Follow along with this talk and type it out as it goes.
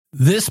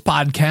This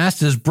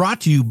podcast is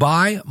brought to you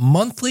by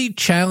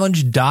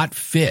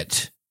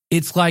monthlychallenge.fit.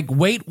 It's like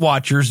Weight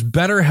Watchers,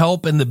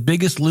 BetterHelp, and The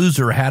Biggest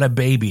Loser had a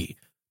baby.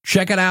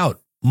 Check it out,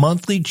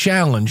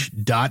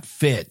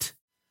 monthlychallenge.fit.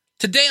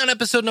 Today on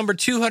episode number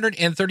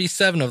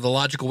 237 of the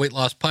Logical Weight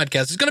Loss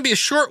Podcast, it's going to be a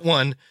short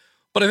one,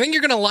 but I think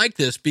you're going to like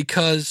this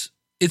because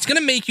it's going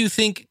to make you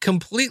think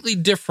completely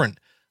different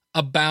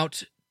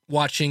about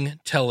watching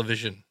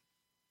television.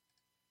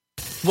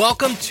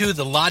 Welcome to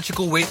the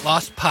Logical Weight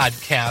Loss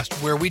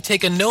Podcast, where we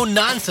take a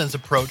no-nonsense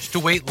approach to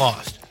weight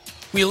loss.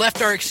 We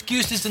left our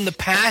excuses in the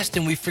past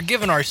and we've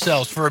forgiven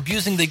ourselves for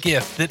abusing the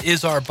gift that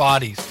is our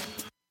bodies.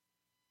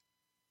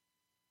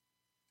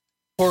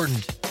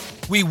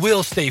 Important. We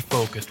will stay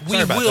focused.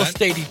 We will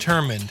stay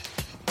determined.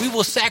 We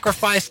will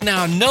sacrifice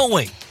now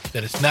knowing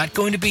that it's not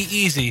going to be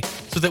easy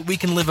so that we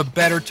can live a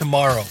better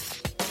tomorrow.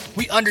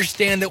 We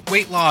understand that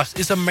weight loss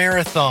is a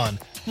marathon,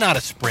 not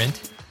a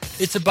sprint.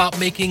 It's about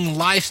making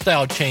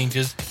lifestyle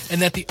changes, and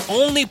that the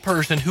only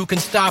person who can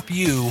stop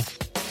you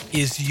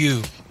is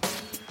you.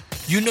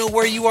 You know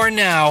where you are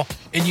now,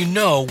 and you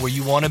know where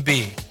you want to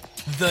be.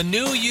 The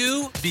new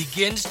you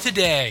begins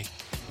today.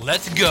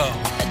 Let's go.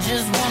 I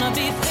just want to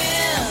be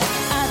thin.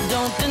 I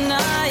don't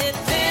deny it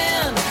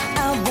thin.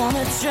 I want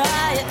to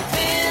try it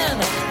thin,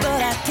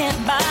 but I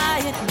can't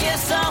buy it.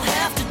 Guess I'll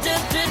have to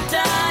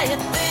diet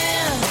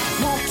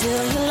thin. Won't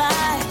tell you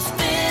lies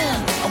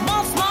thin. I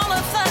want smaller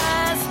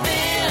thighs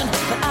thin,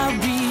 but I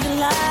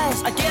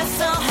realize I guess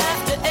I'll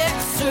have to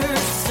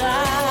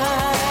exercise.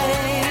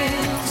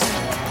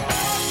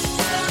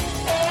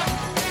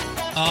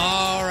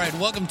 All right,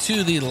 welcome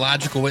to the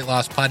Logical Weight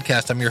Loss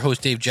Podcast. I'm your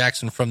host, Dave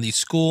Jackson from the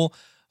School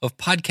of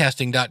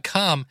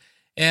Podcasting.com.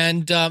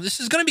 And this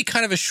is going to be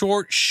kind of a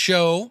short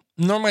show.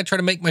 Normally, I try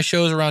to make my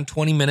shows around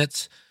 20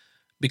 minutes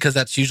because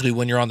that's usually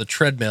when you're on the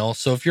treadmill.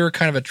 So if you're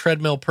kind of a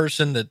treadmill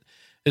person that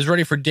is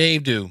ready for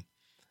Dave to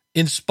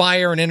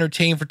inspire and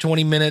entertain for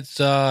 20 minutes,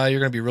 you're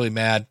going to be really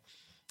mad.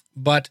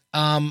 But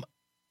I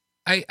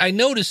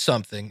noticed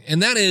something,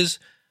 and that is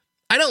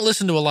I don't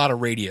listen to a lot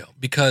of radio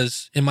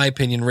because, in my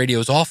opinion, radio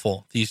is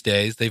awful these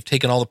days. They've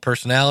taken all the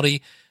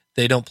personality.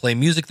 They don't play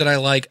music that I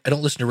like. I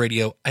don't listen to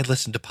radio. I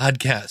listen to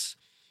podcasts.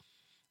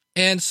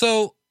 And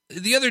so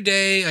the other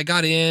day I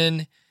got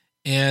in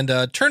and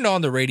turned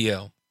on the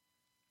radio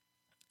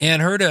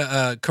and heard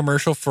a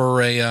commercial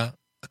for a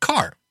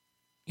car,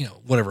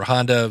 whatever,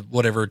 Honda,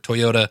 whatever,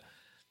 Toyota,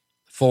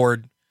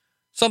 Ford,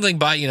 something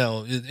by,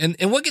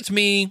 and what gets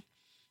me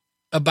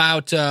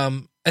about,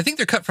 I think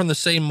they're cut from the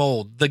same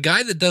mold. The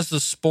guy that does the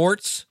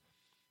sports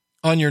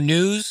on your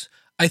news,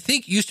 I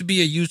think used to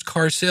be a used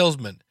car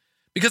salesman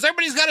because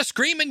everybody's got to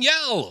scream and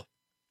yell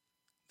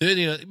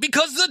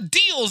because the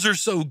deals are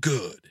so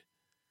good.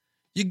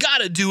 You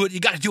got to do it. You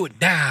got to do it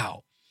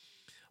now.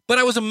 But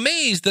I was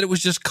amazed that it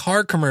was just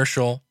car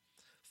commercial,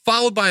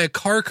 followed by a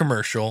car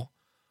commercial,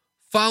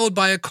 followed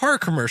by a car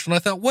commercial. And I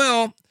thought,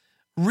 well,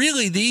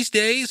 really these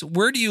days,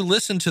 where do you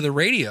listen to the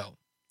radio?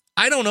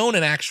 I don't own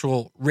an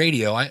actual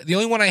radio. The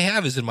only one I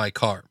have is in my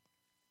car.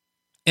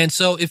 And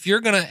so if you're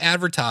going to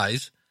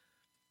advertise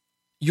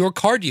your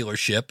car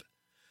dealership,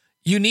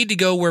 you need to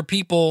go where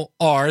people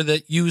are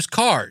that use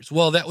cars.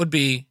 Well, that would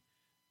be,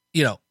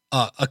 a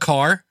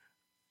car.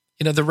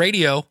 The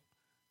radio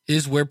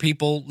is where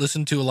people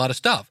listen to a lot of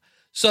stuff.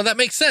 So that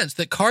makes sense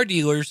that car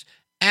dealers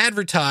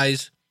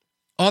advertise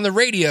on the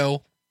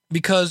radio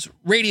because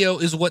radio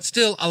is what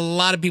still a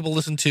lot of people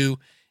listen to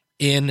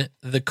in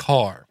the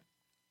car.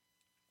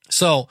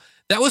 So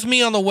that was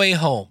me on the way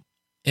home.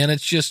 And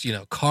it's just,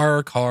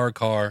 car.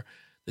 The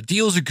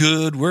deals are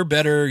good. We're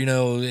better,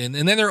 and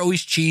then they're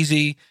always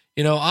cheesy.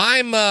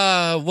 I'm,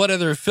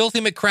 Filthy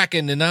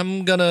McCracken, and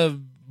I'm going to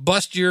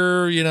bust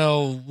your,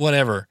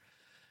 whatever.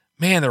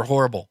 Man, they're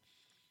horrible.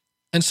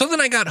 And so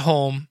then I got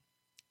home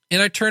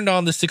and I turned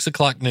on the 6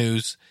 o'clock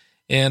news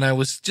and I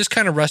was just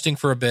kind of resting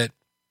for a bit.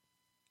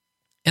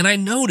 And I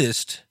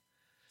noticed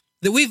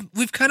that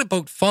we've kind of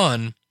poked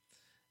fun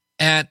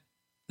at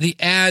the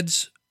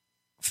ads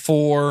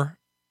for,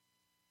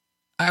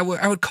 I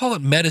would call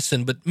it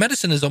medicine, but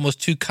medicine is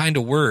almost too kind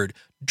a word,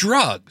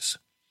 drugs.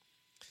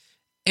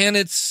 And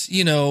it's,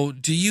 do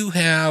you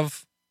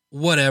have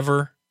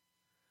whatever?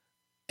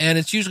 And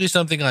it's usually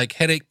something like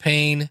headache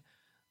pain.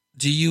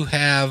 Do you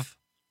have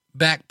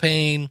back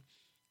pain?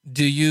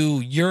 Do you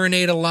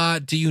urinate a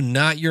lot? Do you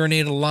not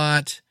urinate a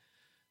lot?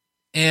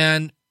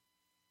 And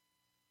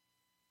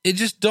it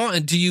just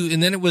don't. Do you?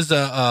 And then it was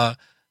an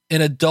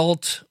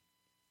adult.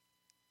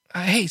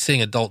 I hate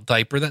saying adult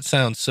diaper. That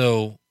sounds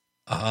so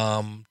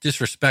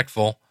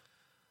disrespectful.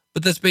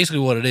 But that's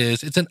basically what it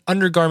is. It's an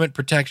undergarment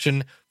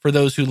protection for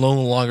those who no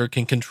longer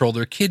can control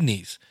their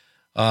kidneys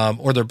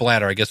or their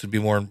bladder, I guess would be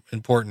more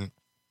important.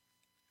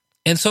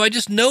 And so I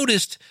just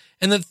noticed,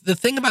 and the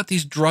thing about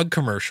these drug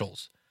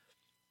commercials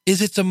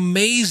is it's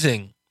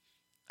amazing.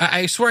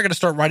 I swear I got to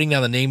start writing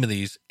down the name of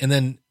these and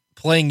then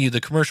playing you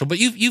the commercial. But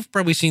you've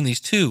probably seen these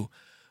too,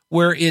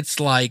 where it's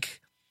like,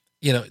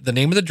 the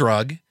name of the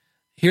drug.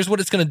 Here's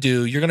what it's going to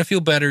do. You're going to feel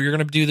better. You're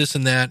going to do this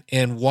and that.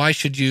 And why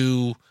should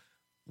you,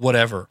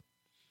 whatever.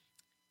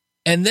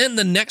 And then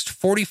the next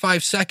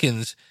 45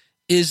 seconds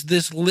is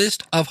this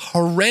list of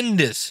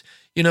horrendous,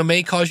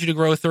 may cause you to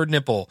grow a third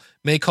nipple,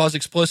 may cause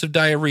explosive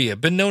diarrhea,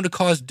 been known to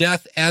cause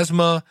death,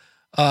 asthma,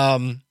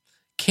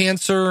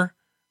 cancer,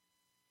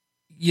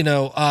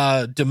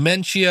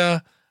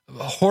 dementia,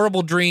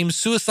 horrible dreams,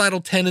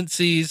 suicidal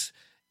tendencies,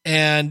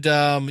 and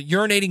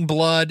urinating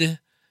blood.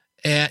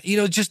 And,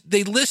 just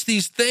they list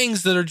these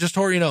things that are just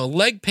horrible,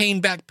 leg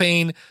pain, back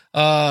pain,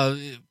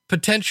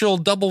 potential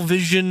double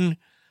vision.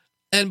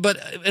 And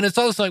it's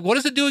always like, what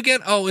does it do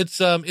again? Oh, it's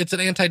an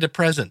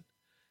antidepressant.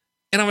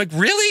 And I'm like,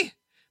 really?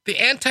 The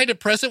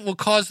antidepressant will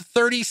cause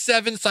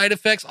 37 side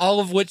effects, all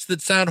of which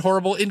that sound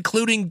horrible,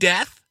 including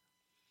death.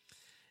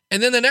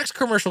 And then the next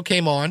commercial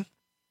came on,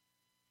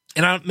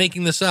 and I'm not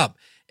making this up.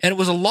 And it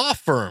was a law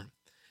firm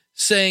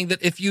saying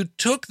that if you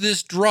took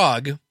this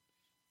drug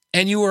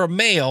and you were a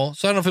male,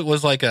 so I don't know if it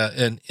was like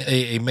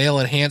a male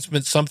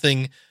enhancement,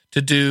 something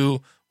to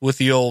do with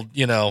the old,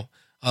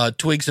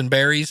 twigs and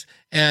berries.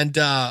 And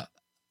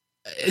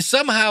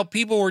somehow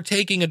people were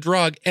taking a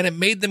drug and it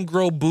made them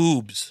grow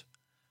boobs.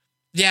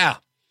 Yeah.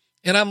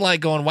 And I'm like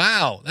going,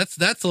 wow, that's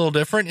a little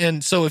different.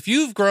 And so if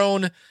you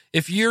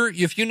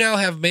now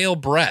have male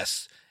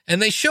breasts,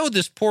 and they showed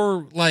this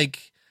poor,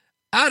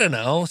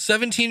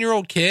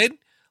 17-year-old kid,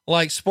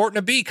 sporting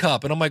a B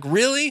cup. And I'm like,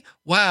 really?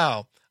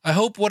 Wow. I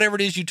hope whatever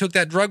it is you took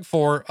that drug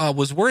for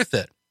was worth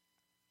it.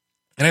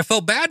 And I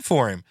felt bad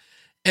for him.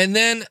 And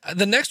then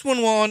the next one,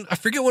 I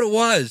forget what it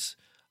was.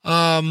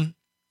 Antacid.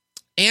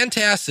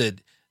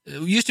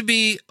 It used to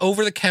be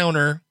over the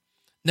counter.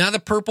 Now the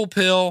purple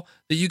pill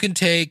that you can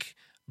take,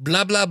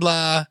 blah, blah,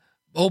 blah.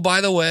 Oh,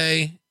 by the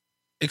way,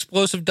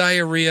 explosive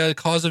diarrhea,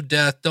 cause of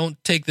death.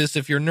 Don't take this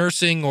if you're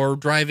nursing or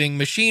driving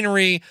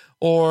machinery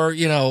or,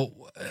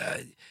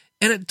 and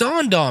it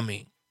dawned on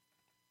me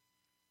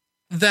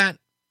that,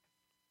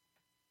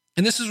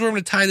 and this is where I'm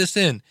going to tie this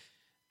in.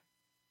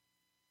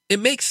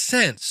 It makes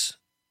sense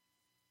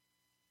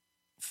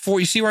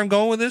you see where I'm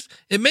going with this?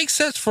 It makes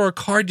sense for a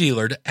car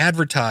dealer to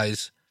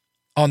advertise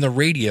on the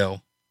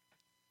radio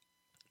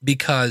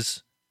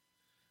because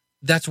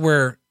that's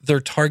where their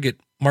target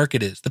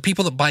market is. The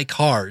people that buy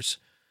cars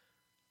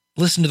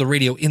listen to the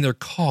radio in their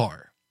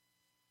car.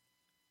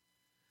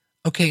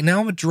 Okay,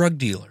 now I'm a drug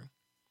dealer,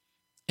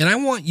 and I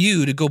want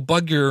you to go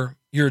bug your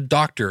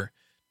doctor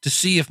to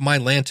see if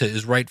Mylanta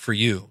is right for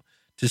you,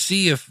 to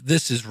see if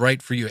this is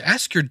right for you.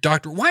 Ask your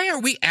doctor. Why are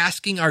we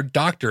asking our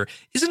doctor?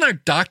 Isn't our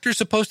doctor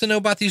supposed to know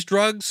about these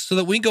drugs so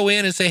that we go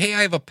in and say, hey,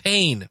 I have a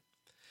pain?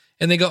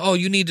 And they go, oh,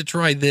 you need to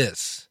try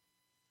this.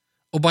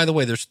 Oh, by the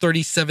way, there's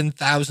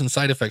 37,000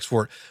 side effects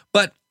for it.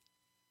 But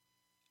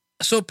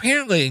so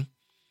apparently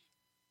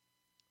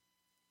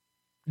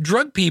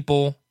drug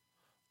people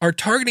are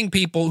targeting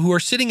people who are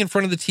sitting in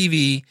front of the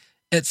TV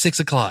at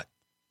 6:00,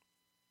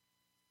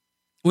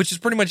 which is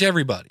pretty much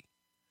everybody.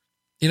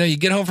 You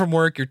get home from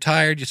work, you're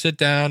tired, you sit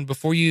down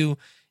before you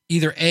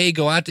either A,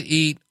 go out to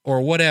eat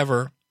or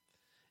whatever.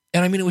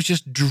 And I mean, it was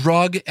just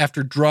drug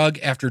after drug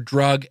after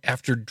drug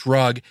after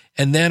drug.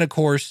 And then, of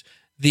course,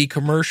 the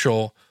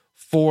commercial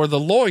for the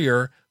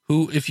lawyer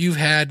who, if you've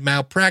had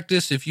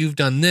malpractice, if you've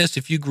done this,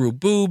 if you grew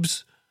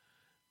boobs.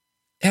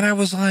 And I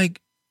was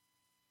like,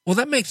 well,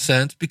 that makes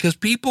sense because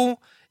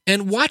people,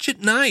 and watch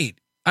at night.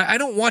 I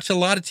don't watch a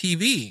lot of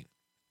TV.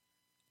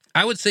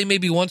 I would say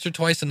maybe once or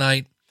twice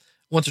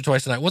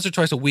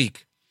a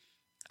week.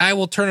 I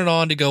will turn it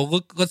on to go,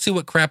 look, let's see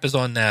what crap is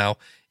on now.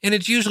 And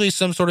it's usually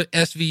some sort of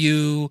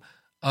SVU,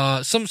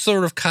 some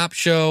sort of cop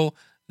show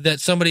that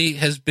somebody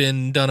has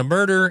been done a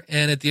murder.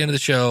 And at the end of the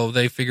show,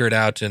 they figure it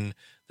out and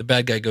the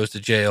bad guy goes to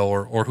jail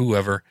or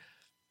whoever.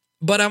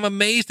 But I'm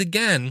amazed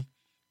again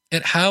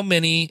at how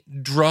many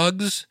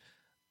drugs,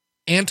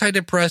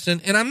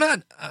 antidepressant, and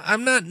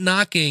I'm not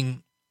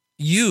knocking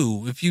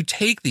you if you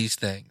take these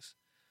things,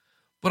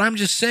 but I'm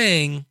just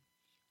saying,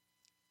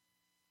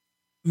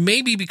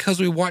 maybe because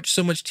we watch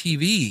so much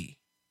TV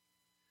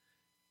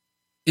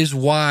is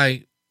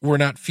why we're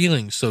not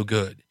feeling so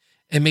good,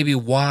 and maybe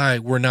why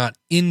we're not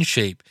in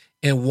shape,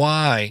 and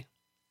why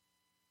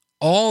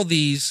all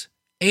these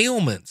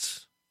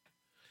ailments.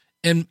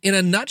 And in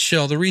a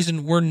nutshell, the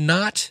reason we're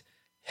not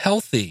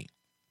healthy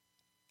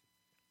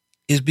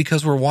is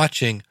because we're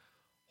watching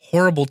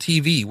horrible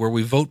TV where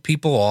we vote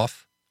people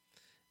off,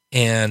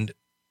 and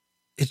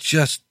it's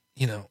just,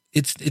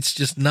 it's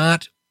just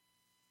not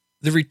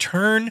the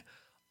return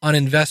on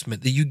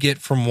investment that you get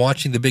from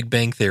watching The Big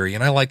Bang Theory.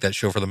 And I like that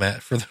show for the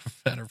matter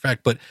of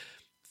fact, but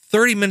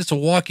 30 minutes of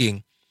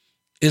walking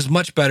is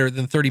much better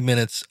than 30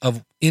 minutes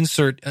of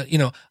insert,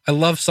 I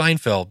love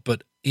Seinfeld,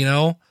 but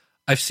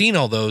I've seen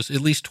all those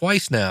at least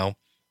twice now,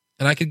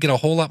 and I could get a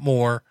whole lot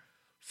more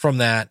from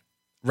that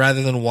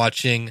rather than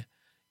watching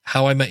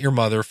How I Met Your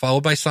Mother,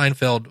 followed by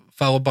Seinfeld,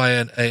 followed by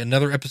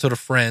another episode of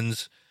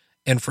Friends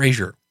and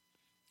Frasier.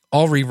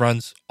 All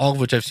reruns, all of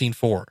which I've seen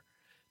 4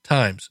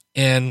 times.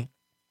 And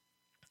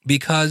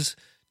because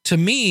to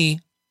me,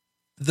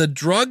 the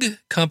drug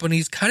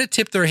companies kind of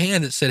tipped their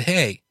hand that said,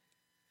 hey,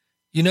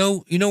 you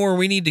know where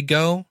we need to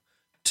go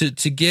to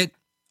get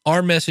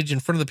our message in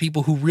front of the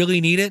people who really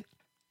need it?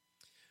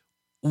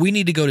 we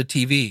need to go to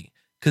TV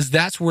because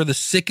that's where the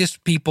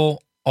sickest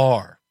people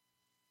are.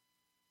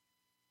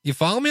 You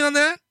follow me on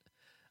that?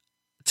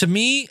 To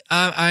me,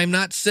 I'm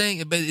not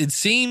saying, but it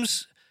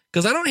seems,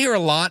 because I don't hear a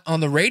lot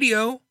on the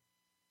radio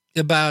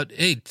about,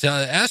 hey,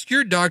 ask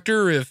your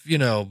doctor if,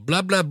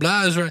 blah, blah,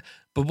 blah is right.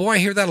 But boy, I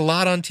hear that a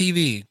lot on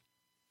TV.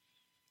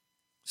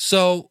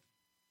 So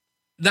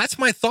that's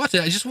my thought.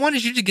 I just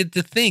wanted you to get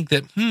to think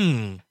that,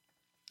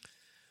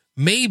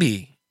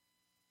 maybe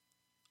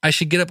I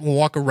should get up and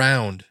walk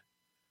around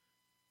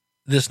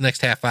this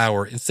next half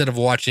hour instead of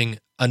watching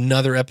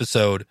another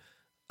episode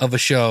of a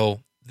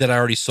show that I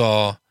already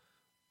saw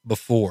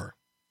before.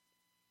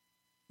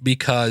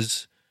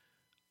 Because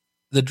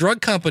the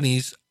drug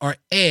companies are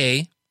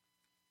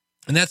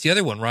and that's the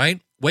other one, right?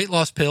 Weight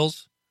loss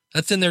pills.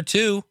 That's in there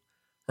too,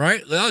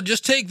 right? Well,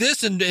 just take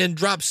this and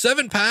drop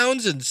 7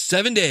 pounds in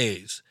 7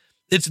 days.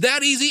 It's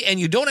that easy, and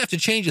you don't have to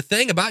change a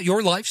thing about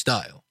your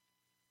lifestyle.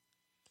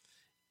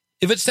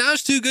 If it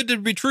sounds too good to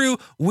be true,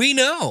 we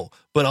know,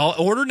 but I'll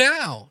order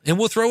now, and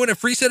we'll throw in a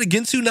free set of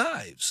Ginsu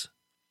knives.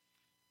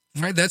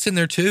 Right? That's in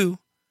there too,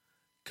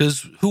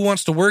 because who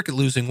wants to work at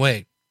losing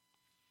weight?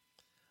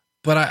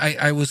 But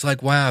I was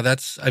like, wow,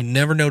 I've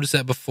never noticed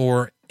that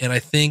before, and I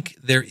think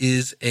there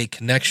is a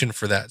connection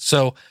for that.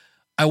 So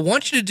I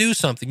want you to do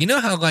something. You know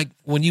how, like,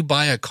 when you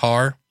buy a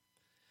car,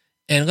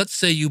 and let's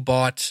say I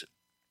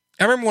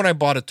remember when I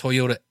bought a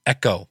Toyota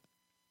Echo,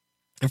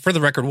 and for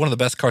the record, one of the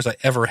best cars I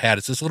ever had.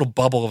 It's this little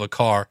bubble of a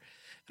car,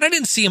 and I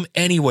didn't see them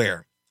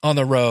anywhere on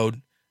the road,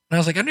 and I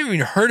was like, I've never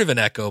even heard of an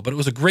Echo, but it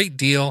was a great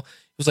deal.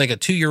 It was like a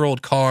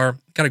 2-year-old car,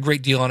 got a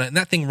great deal on it, and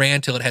that thing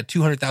ran till it had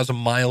 200,000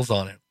 miles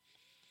on it.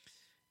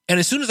 And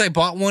as soon as I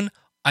bought one,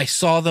 I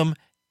saw them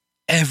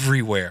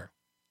everywhere.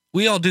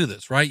 We all do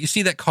this, right? You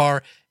see that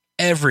car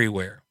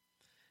everywhere.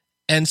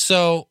 And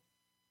so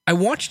I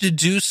want you to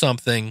do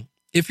something.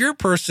 If you're a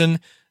person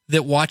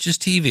that watches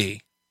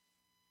TV,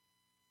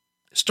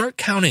 start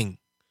counting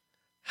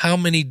how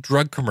many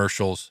drug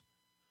commercials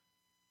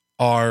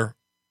are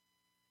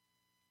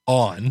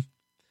on,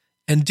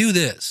 and do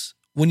this.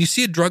 When you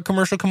see a drug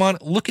commercial come on,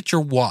 look at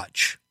your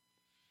watch.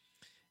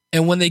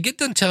 And when they get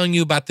done telling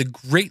you about the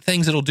great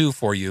things it'll do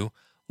for you,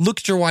 look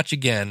at your watch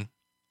again,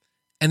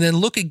 and then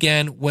look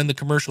again when the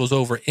commercial is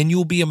over, and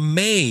you'll be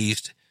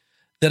amazed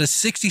that a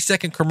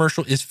 60-second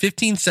commercial is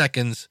 15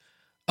 seconds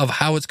of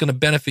how it's going to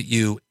benefit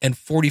you and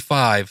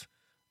 45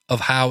 of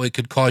how it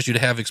could cause you to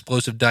have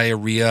explosive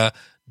diarrhea,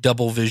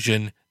 double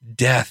vision,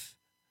 death,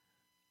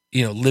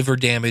 liver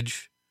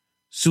damage,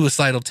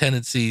 suicidal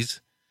tendencies,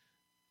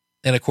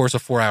 and of course a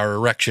 4-hour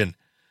erection.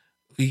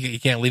 You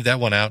can't leave that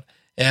one out.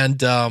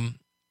 And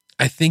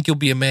I think you'll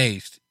be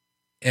amazed.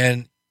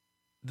 And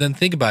then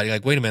think about it.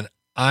 Like, wait a minute.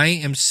 I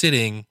am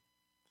sitting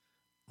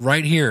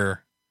right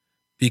here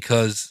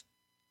because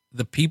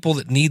the people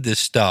that need this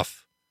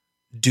stuff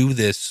do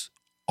this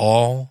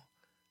all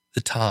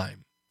the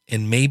time.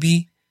 And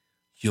maybe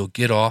you'll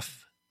get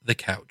off the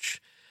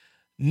couch.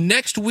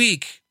 Next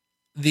week,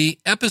 the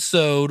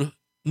episode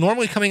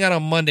normally coming out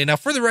on Monday. Now,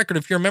 for the record,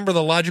 if you're a member of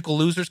the Logical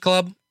Losers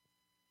Club,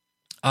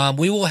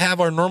 we will have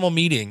our normal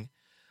meeting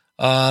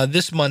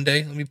this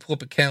Monday. Let me pull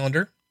up a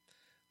calendar.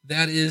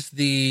 That is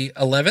the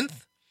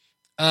 11th.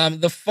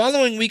 The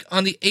following week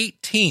on the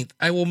 18th,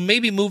 I will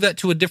maybe move that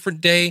to a different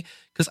day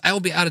because I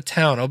will be out of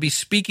town. I'll be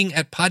speaking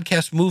at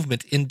Podcast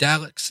Movement in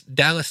Dallas,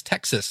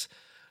 Texas,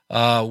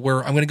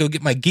 where I'm going to go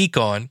get my geek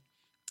on.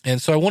 And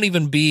so I won't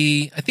even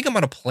be, I think I'm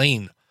on a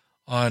plane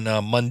on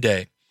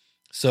Monday.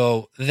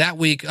 So that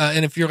week,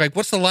 and if you're like,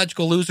 what's the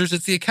Logical Losers?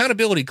 It's the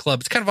Accountability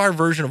Club. It's kind of our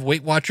version of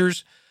Weight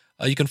Watchers.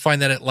 You can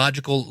find that at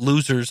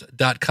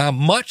logicallosers.com.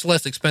 Much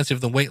less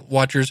expensive than Weight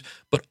Watchers,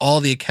 but all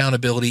the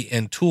accountability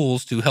and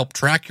tools to help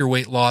track your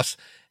weight loss,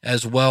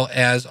 as well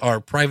as our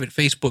private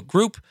Facebook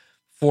group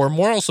for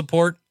moral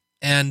support.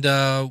 And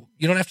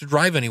you don't have to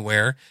drive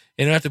anywhere.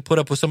 You don't have to put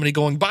up with somebody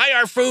going, buy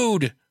our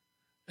food,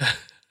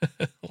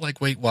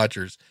 like Weight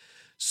Watchers.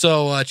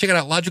 So check it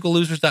out,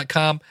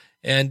 logicallosers.com.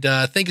 And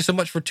thank you so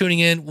much for tuning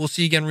in. We'll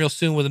see you again real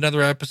soon with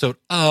another episode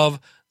of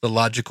the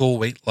Logical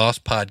Weight Loss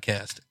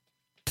Podcast.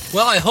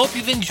 Well, I hope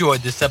you've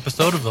enjoyed this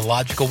episode of the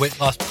Logical Weight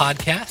Loss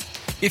Podcast.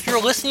 If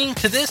you're listening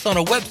to this on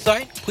a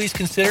website, please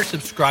consider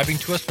subscribing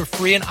to us for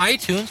free in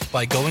iTunes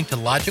by going to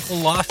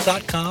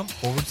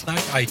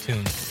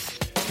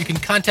logicalloss.com/iTunes. You can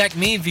contact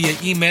me via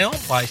email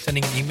by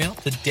sending an email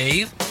to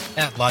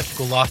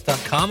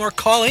dave@logicalloss.com or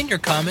call in your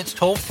comments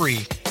toll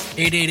free,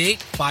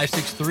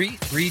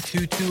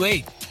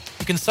 888-563-3228.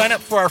 You can sign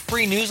up for our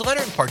free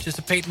newsletter and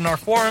participate in our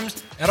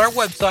forums at our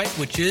website,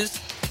 which is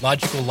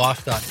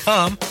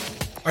logicalloss.com.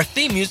 Our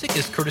theme music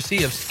is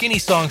courtesy of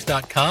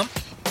SkinnySongs.com.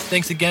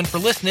 Thanks again for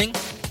listening.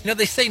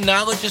 They say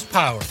knowledge is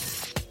power.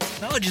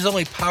 Knowledge is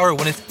only power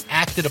when it's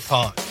acted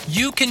upon.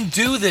 You can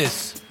do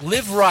this.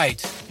 Live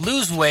right.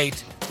 Lose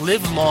weight.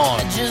 Live long.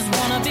 I just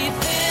wanna be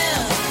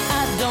thin.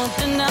 I don't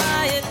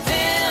deny it.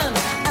 Thin.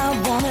 I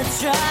wanna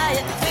try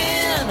it.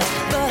 Thin.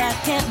 But I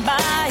can't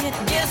buy it.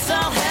 Guess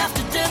I'll have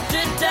to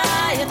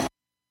diet.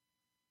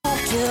 I'll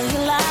tell you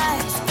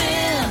lies.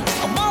 Thin.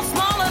 I want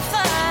smaller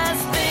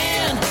thighs.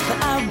 Thin. But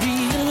I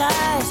realize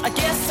I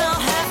guess I'll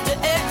have to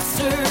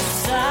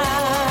exercise.